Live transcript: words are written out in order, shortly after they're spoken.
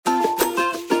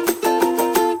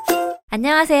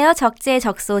안녕하세요.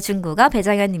 적재적소 중국어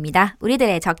배정현입니다.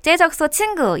 우리들의 적재적소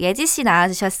친구 예지씨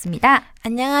나와주셨습니다.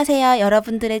 안녕하세요.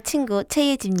 여러분들의 친구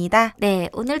최예지입니다. 네,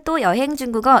 오늘 또 여행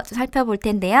중국어 좀 살펴볼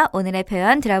텐데요. 오늘의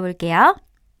표현 들어볼게요.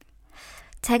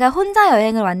 제가 혼자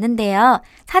여행을 왔는데요.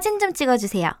 사진 좀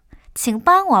찍어주세요. 请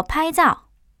帮我拍照.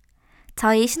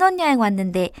 저희 신혼여행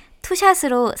왔는데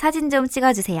투샷으로 사진 좀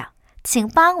찍어주세요. 请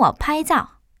帮我拍照.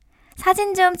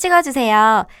 사진 좀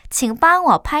찍어주세요. 请帮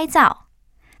我拍照.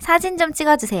 사진 좀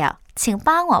찍어주세요. 请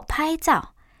帮我拍照.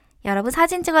 여러분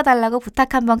사진 찍어달라고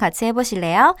부탁 한번 같이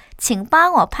해보실래요? 请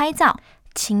帮我拍照.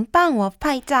 请帮我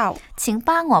拍照. 请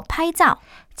帮我拍照.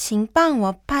 请帮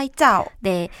我拍照.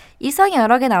 네, 일성이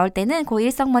여러 개 나올 때는 그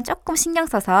일성만 조금 신경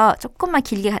써서 조금만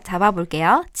길게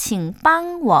잡아볼게요. 请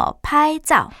帮我拍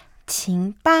照.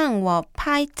 请帮我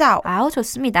拍照. 아우,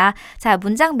 좋습니다. 자,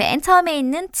 문장 맨 처음에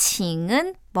있는 请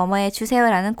은 뭐뭐해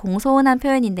주세요라는 공손한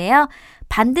표현인데요.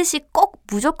 반드시 꼭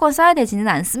무조건 써야 되지는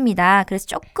않습니다. 그래서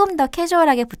조금 더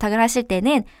캐주얼하게 부탁을 하실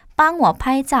때는 帮我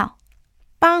拍照.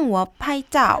 帮我拍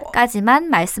照. 까지만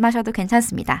말씀하셔도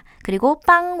괜찮습니다. 그리고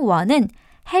帮我는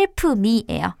help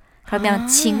me예요. 그러면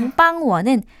请帮我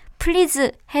는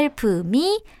please help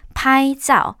me 拍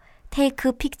照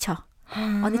take picture.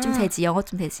 언니 좀 되지, 영어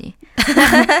좀 되지.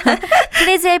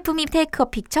 Please help me take a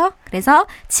picture. 그래서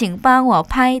请帮我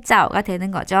拍照가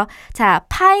되는 거죠. 자,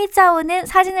 拍照는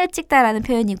사진을 찍다라는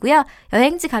표현이고요.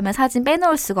 여행지 가면 사진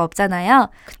빼놓을 수가 없잖아요.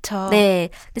 그쵸. 네,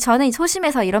 근데 저는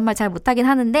소심해서 이런 말 잘 못하긴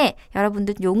하는데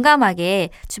여러분들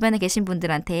용감하게 주변에 계신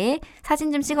분들한테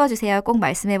사진 좀 찍어주세요. 꼭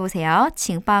말씀해보세요.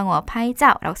 请帮我拍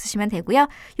照라고 쓰시면 되고요.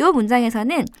 이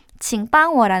문장에서는 请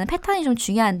帮我라는 패턴이 좀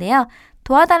중요한데요.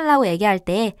 도와달라고 얘기할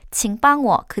때 请帮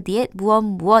我 그 뒤에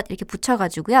무엇 이렇게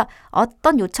붙여가지고요.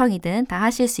 어떤 요청이든 다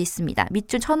하실 수 있습니다.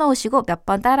 밑줄 쳐놓으시고 몇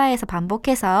번 따라해서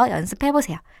반복해서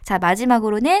연습해보세요. 자,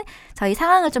 마지막으로는 저희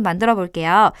상황을 좀 만들어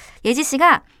볼게요.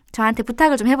 예지씨가 저한테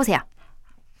부탁을 좀 해보세요.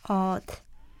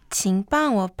 请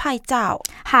帮我拍照.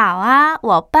 好啊,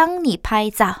我帮你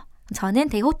拍照. 저는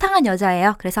되게 호탕한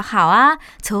여자예요. 그래서 好啊,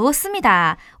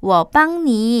 좋습니다. 我帮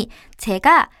你,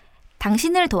 제가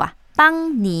당신을 도와.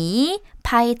 帮你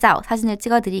拍照 사진을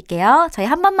찍어드릴게요. 저희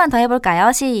한 번만 더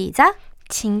해볼까요? 시작.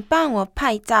 请帮我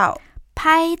拍照.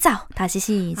 拍照 다시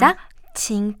시작.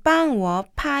 请帮我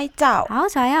拍照. 아우,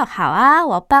 좋아요. 好啊,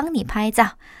我帮你拍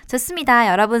照. 좋습니다.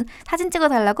 여러분 사진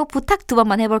찍어달라고 부탁 두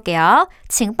번만 해볼게요.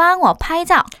 请帮我拍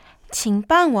照. 请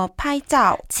帮我拍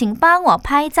照. 请帮我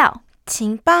拍照.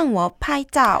 请帮我拍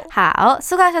照. 好,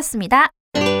 수고하셨습니다.